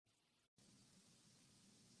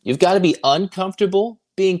You've got to be uncomfortable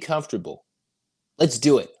being comfortable. Let's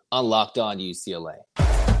do it on Locked On UCLA.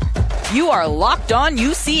 You are Locked On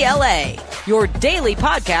UCLA, your daily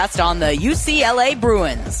podcast on the UCLA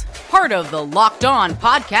Bruins. Part of the Locked On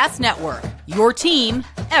Podcast Network, your team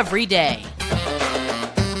every day.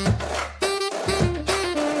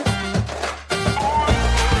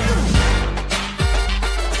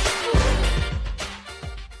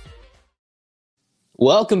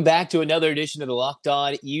 Welcome back to another edition of the Locked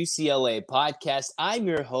On UCLA podcast. I'm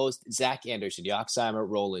your host, Zach Anderson. Yoxheimer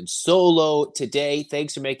rolling solo today.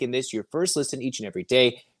 Thanks for making this your first listen each and every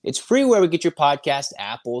day. It's free wherever you get your podcast,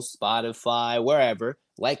 Apple, Spotify, wherever.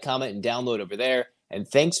 Like, comment, and download over there. And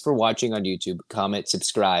thanks for watching on YouTube. Comment,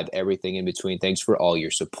 subscribe, everything in between. Thanks for all your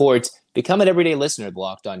support. Become an everyday listener of the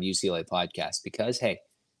Locked On UCLA podcast because, hey,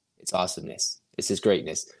 it's awesomeness. This is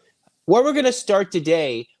greatness. Where we're going to start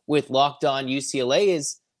today with Locked On UCLA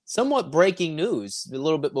is somewhat breaking news. A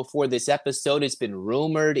little bit before this episode, it's been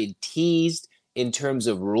rumored and teased in terms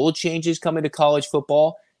of rule changes coming to college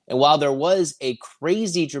football. And while there was a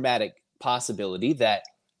crazy dramatic possibility that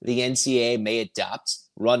the NCAA may adopt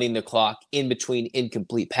running the clock in between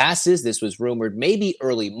incomplete passes, this was rumored maybe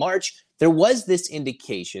early March, there was this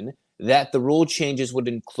indication that the rule changes would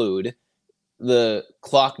include the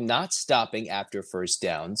clock not stopping after first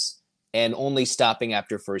downs and only stopping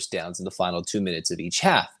after first downs in the final 2 minutes of each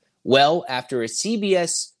half. Well, after a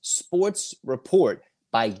CBS Sports report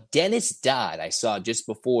by Dennis Dodd, I saw just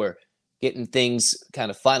before getting things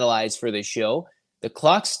kind of finalized for this show, the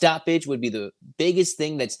clock stoppage would be the biggest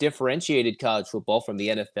thing that's differentiated college football from the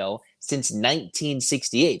NFL since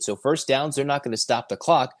 1968. So first downs, they're not going to stop the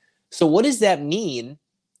clock. So what does that mean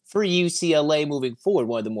for UCLA moving forward?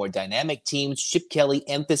 One of the more dynamic teams. Chip Kelly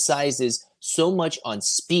emphasizes so much on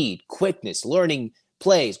speed, quickness, learning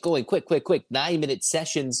plays, going quick, 9-minute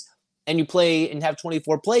sessions, and you play and have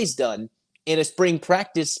 24 plays done in a spring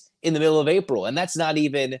practice in the middle of April. And that's not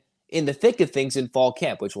even in the thick of things in fall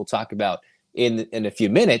camp, which we'll talk about in a few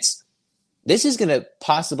minutes. This is going to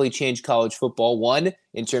possibly change college football, one,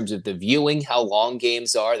 in terms of the viewing, how long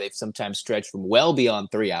games are. They've sometimes stretched from well beyond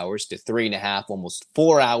 3 hours to 3.5, almost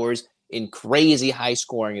 4 hours in crazy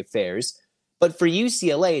high-scoring affairs. But for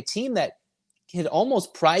UCLA, a team that can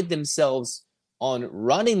almost pride themselves on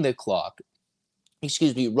running the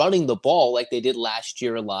ball like they did last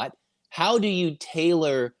year a lot, how do you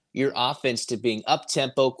tailor your offense to being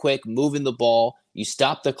up-tempo, quick, moving the ball? You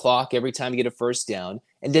stop the clock every time you get a first down.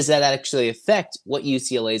 And does that actually affect what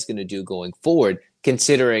UCLA is going to do going forward,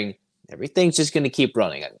 considering everything's just going to keep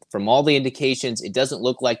running? From all the indications, it doesn't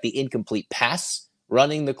look like the incomplete pass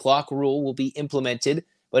running the clock rule will be implemented,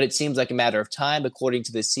 but it seems like a matter of time, according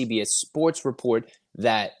to the CBS Sports report,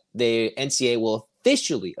 that the NCAA will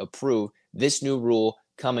officially approve this new rule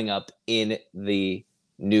coming up in the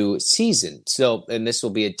new season. So, and this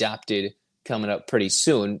will be adopted coming up pretty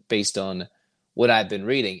soon based on what I've been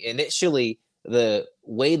reading. Initially, the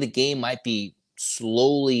way the game might be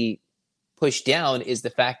slowly pushed down is the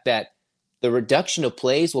fact that the reduction of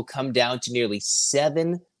plays will come down to nearly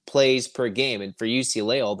 7 plays per game. And for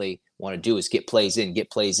UCLA, all they want to do is get plays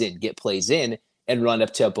in, and run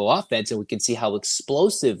up-tempo offense. And we can see how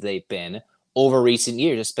explosive they've been over recent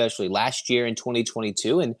years, especially last year in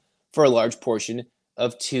 2022 and for a large portion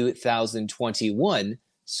of 2021.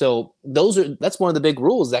 So that's one of the big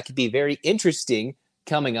rules that could be very interesting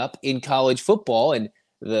coming up in college football. And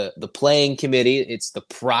the playing committee, it's the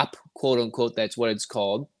prop, quote unquote, that's what it's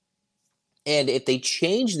called. And if they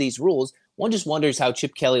change these rules, one just wonders how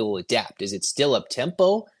Chip Kelly will adapt. Is it still up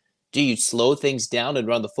tempo? Do you slow things down and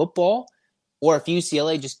run the football? Or if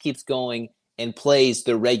UCLA just keeps going and plays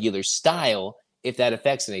the regular style, if that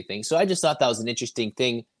affects anything. So I just thought that was an interesting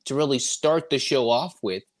thing to really start the show off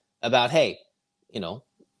with about, hey,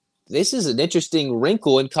 this is an interesting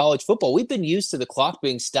wrinkle in college football. We've been used to the clock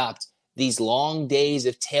being stopped these long days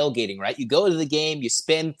of tailgating, right? You go to the game, you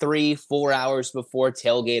spend 3-4 hours before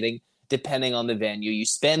tailgating, depending on the venue. You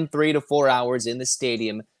spend 3 to 4 hours in the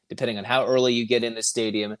stadium, depending on how early you get in the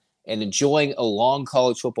stadium, and enjoying a long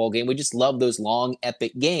college football game. We just love those long,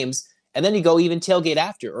 epic games. And then you go even tailgate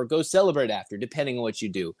after or go celebrate after, depending on what you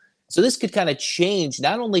do. So this could kind of change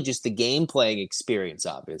not only just the game playing experience,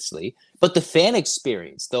 obviously, but the fan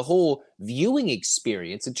experience, the whole viewing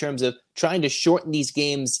experience in terms of trying to shorten these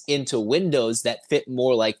games into windows that fit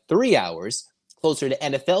more like 3 hours, closer to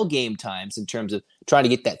NFL game times in terms of trying to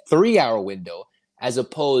get that 3-hour window, as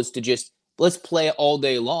opposed to just let's play it all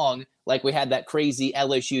day long like we had that crazy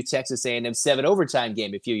LSU Texas A&M 7 overtime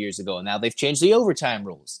game a few years ago. And now they've changed the overtime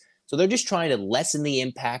rules. So they're just trying to lessen the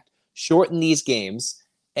impact, shorten these games.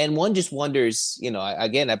 And one just wonders,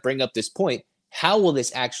 again, I bring up this point, How will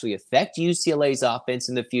this actually affect UCLA's offense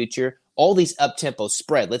in the future? All these up-tempo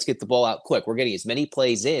spread. Let's get the ball out quick. We're getting as many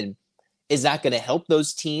plays in. Is that going to help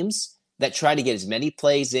those teams that try to get as many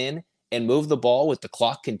plays in and move the ball with the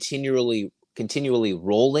clock continually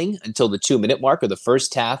rolling until the 2-minute mark of the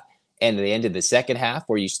first half and the end of the second half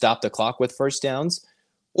where you stop the clock with first downs?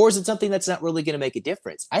 Or is it something that's not really going to make a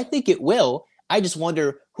difference? I think it will. I just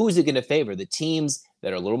wonder, who is it going to favor? The teams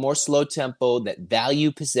that are a little more slow tempo, that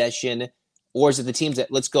value possession, or is it the teams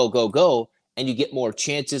that let's go, go, go, and you get more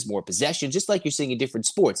chances, more possession, just like you're seeing in different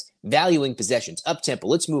sports, valuing possessions, up tempo,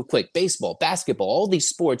 let's move quick, baseball, basketball, all these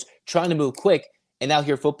sports trying to move quick, and now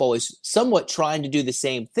here football is somewhat trying to do the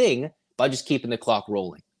same thing by just keeping the clock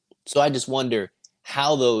rolling. So I just wonder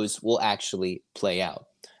how those will actually play out.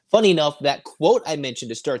 Funny enough, that quote I mentioned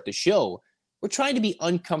to start the show, we're trying to be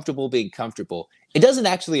uncomfortable being comfortable. It doesn't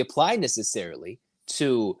actually apply necessarily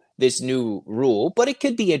to this new rule, but it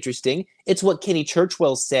could be interesting. It's what Kenny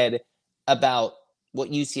Churchwell said about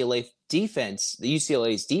what the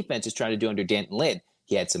UCLA's defense is trying to do under Dan and Lynn.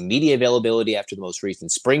 He had some media availability after the most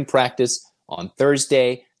recent spring practice on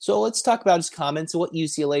Thursday. So let's talk about his comments and what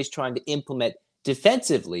UCLA is trying to implement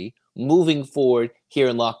defensively moving forward here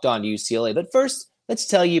in Locked On UCLA. But first, let's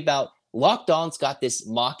tell you about Locked On's got this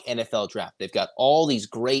mock NFL draft. They've got all these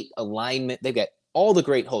great alignment. They've got all the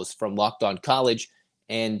great hosts from Locked On College,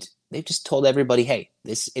 and they've just told everybody, hey,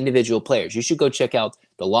 this individual players, you should go check out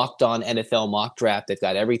the Locked On NFL mock draft. They've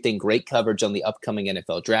got everything, great coverage on the upcoming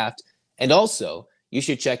NFL draft. And also, you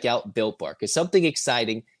should check out Built Bar, because something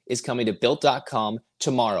exciting is coming to Built.com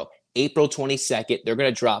tomorrow, April 22nd. They're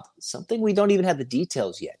going to drop something we don't even have the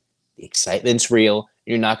details yet. The excitement's real.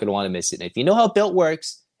 You're not going to want to miss it. And if you know how Built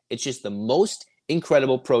works, it's just the most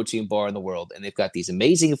incredible protein bar in the world. And they've got these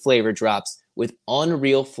amazing flavor drops with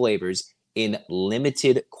unreal flavors in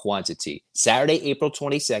limited quantity. Saturday, April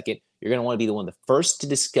 22nd, you're going to want to be one of the first to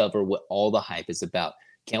discover what all the hype is about.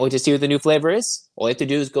 Can't wait to see what the new flavor is? All you have to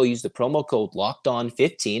do is go use the promo code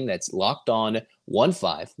LOCKEDON15. That's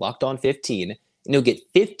LOCKEDON15, LOCKEDON15, and you'll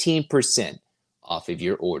get 15% off of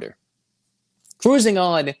your order. Cruising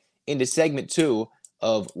on into segment 2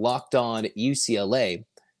 of Locked On UCLA, I'm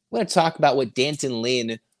going to talk about what D'Anton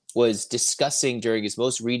Lynn was discussing during his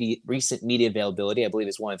most recent media availability. I believe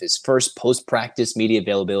it's one of his first post-practice media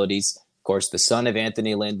availabilities. Of course, the son of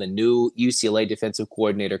Anthony Lynn, the new UCLA defensive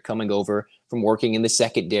coordinator coming over from working in the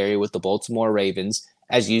secondary with the Baltimore Ravens,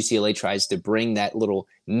 as UCLA tries to bring that little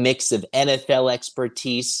mix of NFL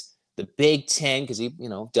expertise, the Big Ten, because he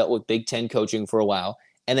dealt with Big Ten coaching for a while,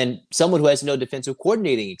 and then someone who has no defensive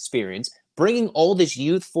coordinating experience, bringing all this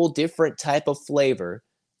youthful, different type of flavor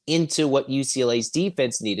into what UCLA's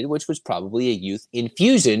defense needed, which was probably a youth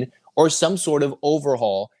infusion or some sort of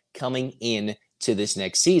overhaul coming in to this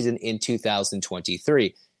next season in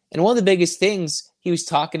 2023. And one of the biggest things he was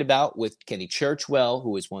talking about with Kenny Churchwell, who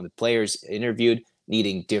was one of the players interviewed,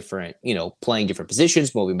 needing different, playing different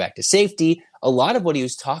positions, moving back to safety. A lot of what he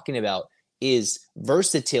was talking about is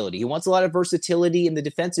versatility. He wants a lot of versatility in the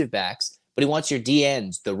defensive backs, but he wants your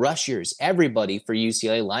DNs, the rushers, everybody for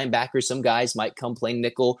UCLA, linebackers. Some guys might come play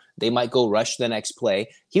nickel. They might go rush the next play.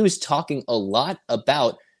 He was talking a lot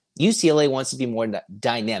about UCLA wants to be more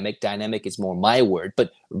dynamic. Dynamic is more my word,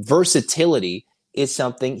 but versatility is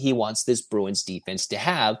something he wants this Bruins defense to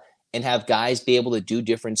have, and have guys be able to do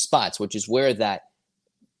different spots, which is where that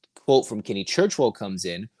quote from Kenny Churchwell comes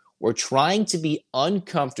in. We're trying to be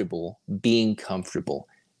uncomfortable being comfortable.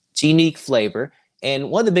 It's a unique flavor.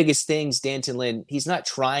 And one of the biggest things, D'Anton Lynn, he's not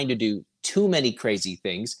trying to do too many crazy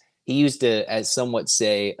things. He used as somewhat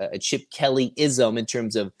say, a Chip Kelly-ism in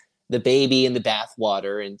terms of the baby in the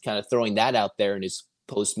bathwater, and kind of throwing that out there in his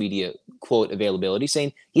post-media quote availability,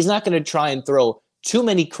 saying he's not going to try and throw too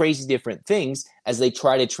many crazy different things as they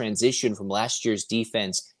try to transition from last year's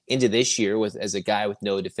defense into this year as a guy with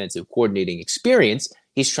no defensive coordinating experience.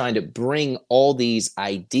 He's trying to bring all these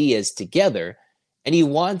ideas together, and he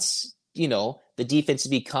wants, the defense to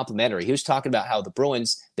be complementary. He was talking about how the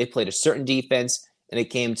Bruins, they played a certain defense, and it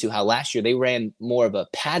came to how last year they ran more of a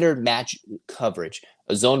pattern match coverage,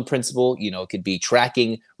 a zone principle. It could be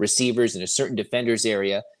tracking receivers in a certain defender's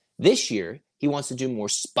area. This year, he wants to do more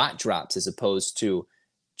spot drops as opposed to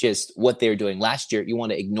just what they were doing last year. You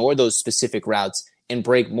want to ignore those specific routes and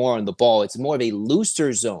break more on the ball. It's more of a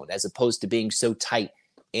looser zone as opposed to being so tight.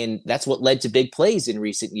 And that's what led to big plays in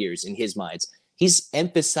recent years in his minds. He's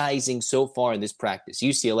emphasizing so far in this practice,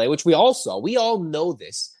 UCLA, which we all saw. We all know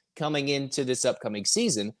this coming into this upcoming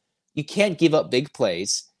season. You can't give up big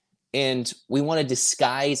plays, and we want to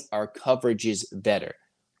disguise our coverages better.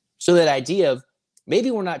 So that idea of maybe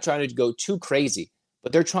we're not trying to go too crazy,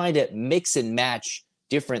 but they're trying to mix and match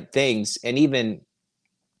different things. And even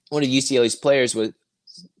one of UCLA's players was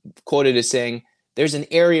quoted as saying, there's an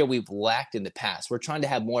area we've lacked in the past. We're trying to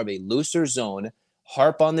have more of a looser zone,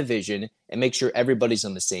 harp on the vision, and make sure everybody's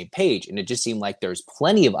on the same page. And it just seemed like there's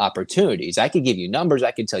plenty of opportunities. I could give you numbers.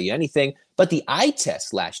 I could tell you anything. But the eye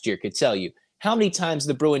test last year could tell you how many times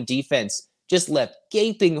the Bruin defense just left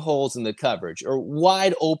gaping holes in the coverage or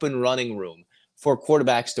wide open running room for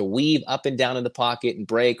quarterbacks to weave up and down in the pocket and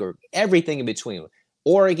break, or everything in between.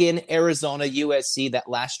 Oregon, Arizona, USC, that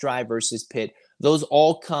last drive versus Pitt, those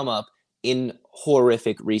all come up in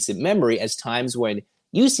horrific recent memory as times when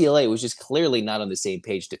UCLA was just clearly not on the same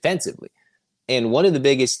page defensively. And one of the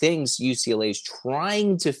biggest things UCLA is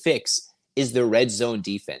trying to fix is the red zone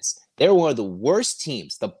defense. They're one of the worst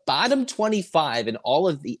teams, the bottom 25 in all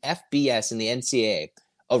of the FBS and the NCAA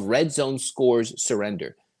of red zone scores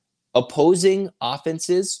surrender. Opposing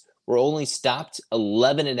offenses were only stopped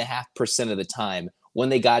 11.5% of the time when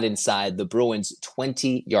they got inside the Bruins'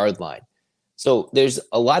 20-yard line. So there's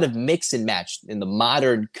a lot of mix and match in the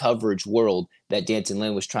modern coverage world that D'Anton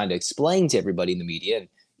Lynn was trying to explain to everybody in the media. And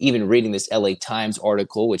even reading this LA Times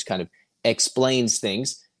article, which kind of explains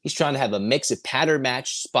things, he's trying to have a mix of pattern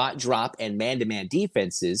match, spot drop, and man-to-man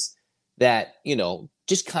defenses that,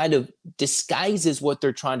 just kind of disguises what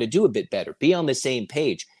they're trying to do a bit better. Be on the same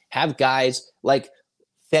page. Have guys like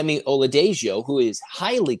Femi Oladipo, who is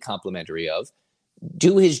highly complimentary of,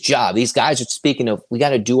 do his job. These guys are speaking of, we got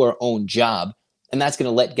to do our own job, and that's going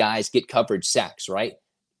to let guys get coverage sacks, right?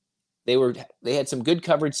 They had some good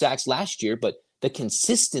coverage sacks last year, but the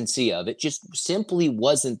consistency of it just simply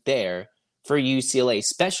wasn't there for UCLA,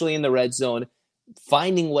 especially in the red zone,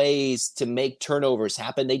 finding ways to make turnovers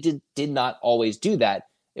happen. They did not always do that.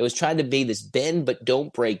 It was trying to be this bend but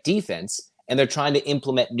don't break defense, and they're trying to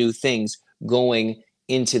implement new things going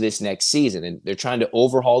into this next season. And they're trying to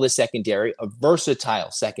overhaul the secondary, a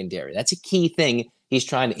versatile secondary. That's a key thing he's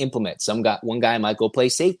trying to implement. One guy might go play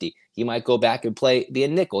safety. He might go back and be a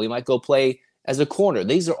nickel. He might go play as a corner.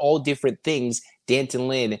 These are all different things D'Anton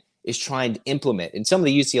Lynn is trying to implement. And some of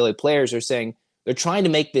the UCLA players are saying they're trying to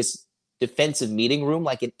make this defensive meeting room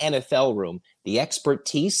like an NFL room, the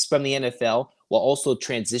expertise from the NFL, while also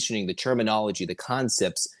transitioning the terminology, the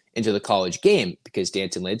concepts into the college game. Because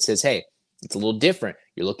D'Anton Lynn says, hey, it's a little different.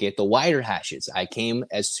 You're looking at the wider hashes. I came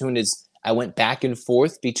as soon as I went back and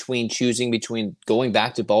forth choosing between going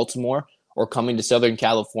back to Baltimore or coming to Southern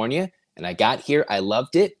California. And I got here. I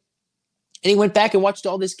loved it. And he went back and watched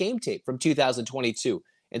all this game tape from 2022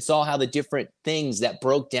 and saw how the different things that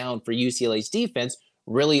broke down for UCLA's defense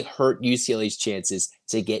really hurt UCLA's chances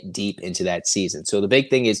to get deep into that season. So the big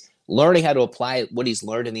thing is learning how to apply what he's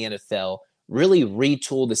learned in the NFL, really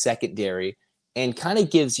retool the secondary, and kind of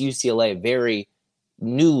gives UCLA a very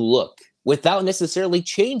new look without necessarily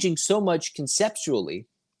changing so much conceptually.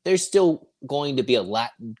 There's still going to be a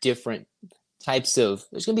lot different there's going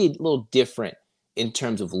to be a little different in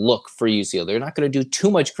terms of look for UCLA. They're not going to do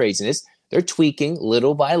too much craziness. They're tweaking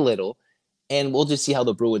little by little, and we'll just see how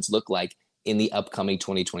the Bruins look like in the upcoming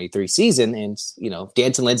 2023 season. And,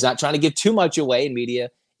 D'Anton Lynn's not trying to give too much away in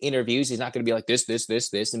media interviews. He's not going to be like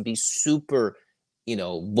this, and be super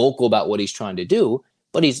vocal about what he's trying to do,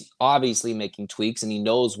 but he's obviously making tweaks and he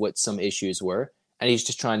knows what some issues were. And he's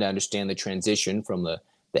just trying to understand the transition from the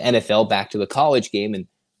NFL back to the college game and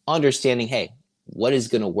understanding, hey, what is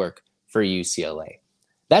going to work for UCLA?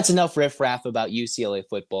 That's enough riffraff about UCLA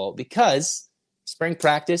football because spring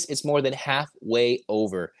practice is more than halfway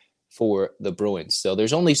over for the Bruins. So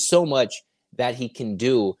there's only so much that he can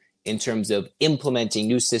do in terms of implementing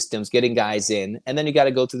new systems, getting guys in, and then you got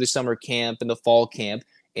to go through the summer camp and the fall camp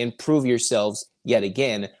and prove yourselves yet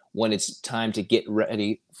again when it's time to get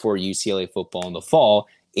ready for UCLA football in the fall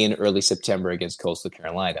in early September against Coastal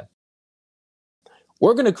Carolina.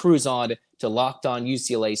 We're going to cruise on to Locked On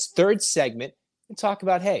UCLA's third segment and talk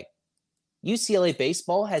about, hey, UCLA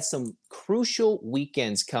baseball has some crucial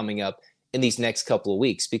weekends coming up in these next couple of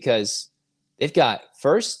weeks because they've got,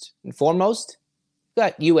 first and foremost,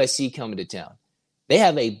 got USC coming to town. They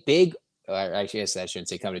have a big, I guess I shouldn't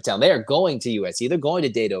say coming to town. They are going to USC. They're going to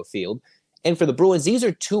Dato Field. And for the Bruins, these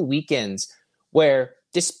are two weekends where,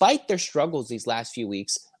 despite their struggles these last few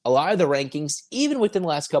weeks, a lot of the rankings, even within the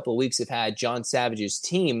last couple of weeks, have had John Savage's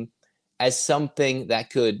team as something that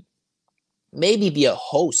could maybe be a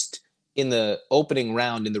host in the opening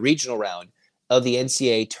round, in the regional round of the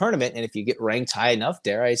NCAA tournament. And if you get ranked high enough,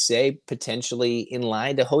 dare I say, potentially in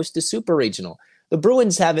line to host a super regional. The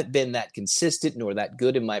Bruins haven't been that consistent nor that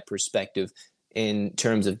good in my perspective in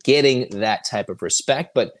terms of getting that type of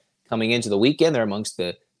respect. But coming into the weekend, they're amongst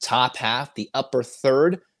the top half, the upper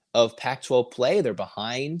third of Pac-12 play. They're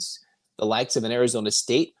behind the likes of an Arizona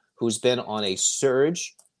State, who's been on a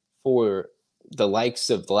surge for the likes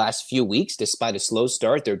of the last few weeks, despite a slow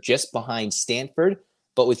start. They're just behind Stanford,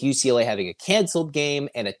 but with UCLA having a canceled game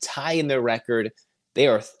and a tie in their record, they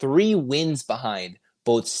are 3 wins behind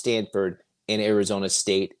both Stanford and Arizona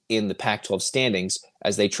State in the Pac-12 standings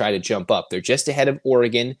as they try to jump up. They're just ahead of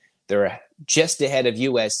Oregon. They're just ahead of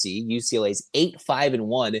USC. UCLA's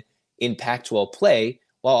 8-5-1 in Pac-12 play,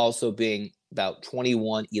 while also being about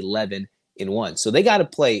 21-11-1. So they got to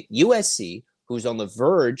play USC, who's on the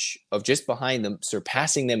verge of just behind them,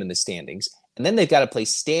 surpassing them in the standings. And then they've got to play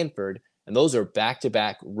Stanford, and those are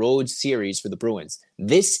back-to-back road series for the Bruins.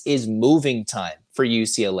 This is moving time for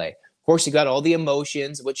UCLA. Of course, you got all the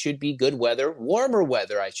emotions, what should be good weather, warmer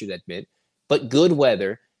weather, I should admit, but good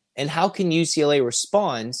weather. And how can UCLA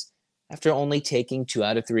respond after only taking 2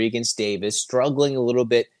 out of 3 against Davis, struggling a little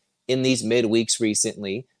bit in these midweeks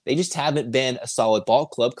recently? They just haven't been a solid ball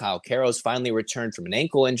club. Kyle Carrow's finally returned from an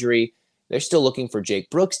ankle injury. They're still looking for Jake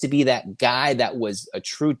Brooks to be that guy that was a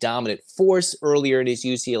true dominant force earlier in his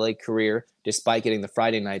UCLA career, despite getting the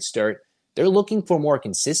Friday night start. They're looking for more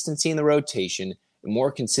consistency in the rotation and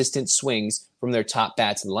more consistent swings from their top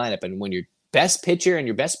bats in the lineup. And when your best pitcher and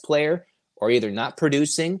your best player are either not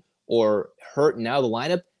producing or hurt and out of the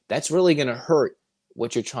lineup, that's really going to hurt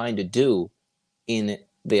what you're trying to do in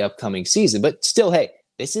the upcoming season. But still, hey,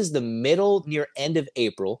 this is the middle near end of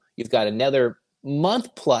April. You've got another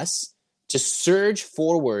month plus to surge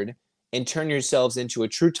forward and turn yourselves into a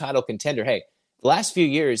true title contender. Hey, the last few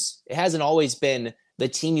years, it hasn't always been the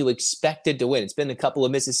team you expected to win. It's been a couple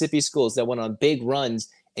of Mississippi schools that went on big runs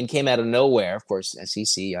and came out of nowhere. Of course,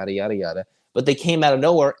 SEC, yada, yada, yada. But they came out of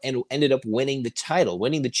nowhere and ended up winning the title,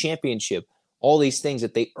 winning the championship, all these things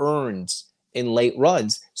that they earned in late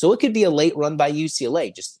runs. So it could be a late run by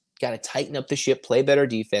UCLA. Just got to tighten up the ship, play better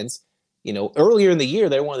defense. You know, earlier in the year,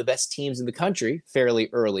 they're one of the best teams in the country, fairly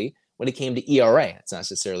early, when it came to ERA. That's not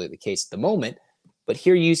necessarily the case at the moment. But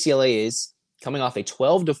here UCLA is coming off a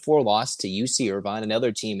 12-4 loss to UC Irvine,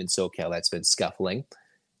 another team in SoCal that's been scuffling.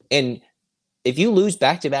 And if you lose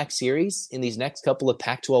back-to-back series in these next couple of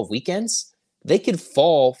Pac-12 weekends, they could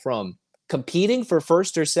fall from competing for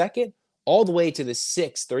first or second all the way to the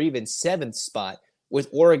 6th or even 7th spot with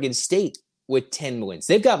Oregon State with 10 wins.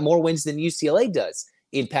 They've got more wins than UCLA does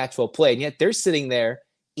in Pac-12 play, and yet they're sitting there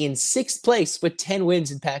in 6th place with 10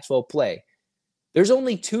 wins in Pac-12 play. There's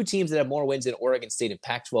only 2 teams that have more wins than Oregon State in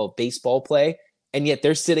Pac-12 baseball play, and yet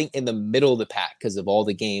they're sitting in the middle of the pack because of all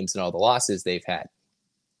the games and all the losses they've had.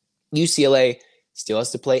 UCLA still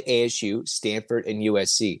has to play ASU, Stanford, and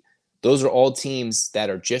USC. Those are all teams that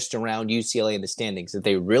are just around UCLA in the standings. If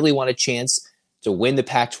they really want a chance to win the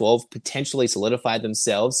Pac-12, potentially solidify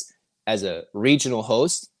themselves as a regional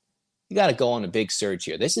host, you got to go on a big surge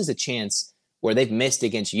here. This is a chance where they've missed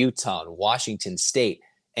against Utah and Washington State,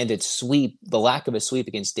 and its sweep, the lack of a sweep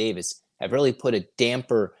against Davis, have really put a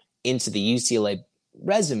damper into the UCLA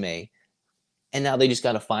resume, and now they just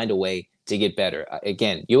got to find a way to get better.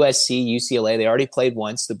 Again, USC, UCLA, they already played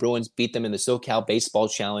once. The Bruins beat them in the SoCal Baseball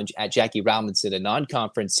Challenge at Jackie Robinson, a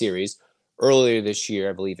non-conference series earlier this year,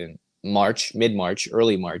 I believe in March, mid-March,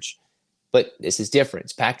 early March. But this is different.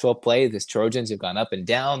 It's Pac-12 play. The Trojans have gone up and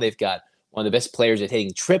down. They've got one of the best players at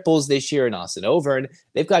hitting triples this year in Austin Overn.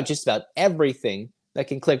 They've got just about everything that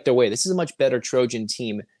can click their way. This is a much better Trojan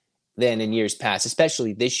team than in years past,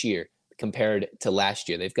 especially this year compared to last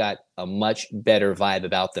year. They've got a much better vibe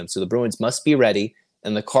about them. So the Bruins must be ready,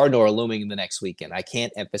 and the Cardinal are looming in the next weekend. I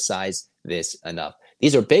can't emphasize this enough.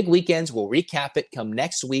 These are big weekends. We'll recap it come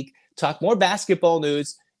next week, talk more basketball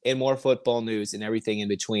news and more football news and everything in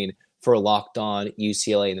between for Locked On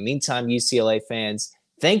UCLA. In the meantime, UCLA fans,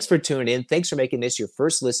 thanks for tuning in. Thanks for making this your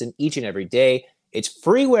first listen each and every day. It's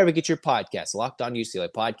free wherever you get your podcasts. Locked On UCLA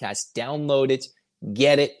podcast. Download it.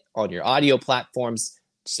 Get it on your audio platforms.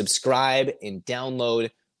 Subscribe and download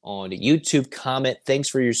on YouTube. Comment. Thanks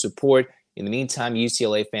for your support. In the meantime,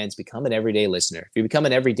 UCLA fans, become an everyday listener. If you become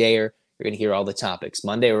an everydayer, you're going to hear all the topics.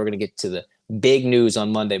 Monday, we're going to get to the big news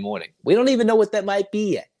on Monday morning. We don't even know what that might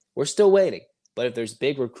be yet. We're still waiting. But if there's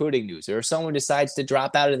big recruiting news, or if someone decides to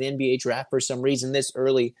drop out of the NBA draft for some reason this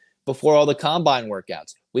early before all the combine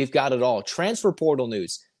workouts, we've got it all. Transfer portal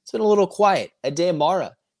news. It's been a little quiet. Ade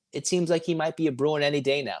Mara. It seems like he might be a Bruin any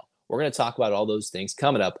day now. We're going to talk about all those things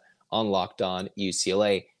coming up on Locked On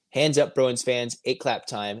UCLA. Hands up, Bruins fans. 8 clap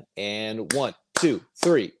time. And 1, 2,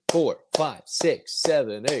 3, 4, 5, 6,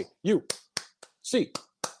 7, 8.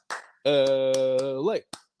 UCLA.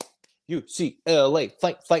 UCLA.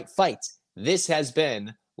 Fight, fight, fight. This has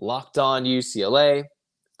been Locked On UCLA.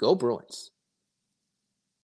 Go Bruins.